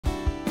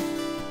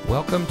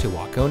Welcome to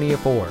Waconia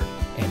Ford,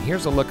 and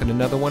here's a look at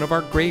another one of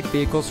our great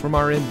vehicles from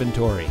our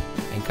inventory,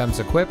 and comes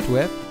equipped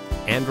with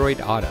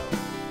Android Auto,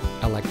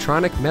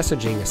 electronic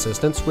messaging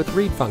assistance with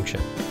read function,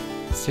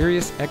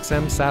 Sirius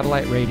XM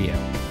satellite radio,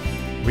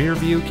 rear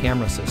view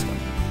camera system,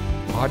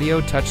 audio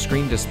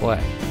touchscreen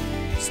display,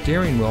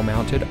 steering wheel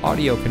mounted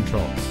audio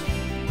controls,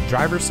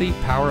 driver's seat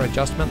power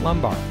adjustment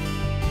lumbar,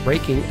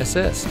 braking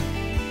assist,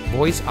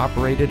 voice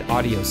operated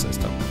audio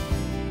system,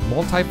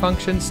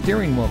 multifunction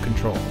steering wheel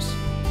controls,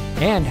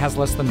 and has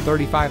less than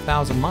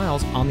 35,000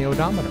 miles on the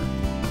odometer.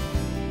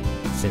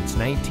 Since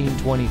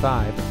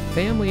 1925,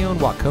 family-owned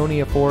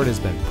Waconia Ford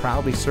has been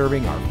proudly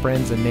serving our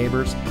friends and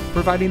neighbors,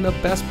 providing the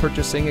best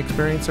purchasing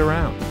experience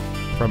around.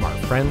 From our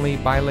friendly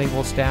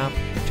bilingual staff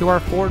to our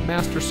Ford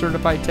Master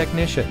Certified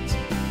technicians,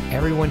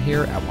 everyone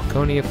here at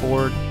Waconia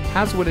Ford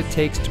has what it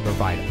takes to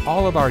provide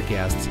all of our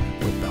guests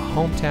with the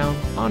hometown,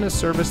 honest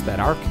service that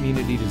our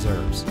community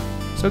deserves.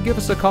 So give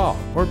us a call,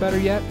 or better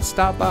yet,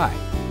 stop by.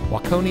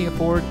 Waconia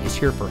Ford is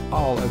here for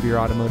all of your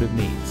automotive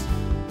needs.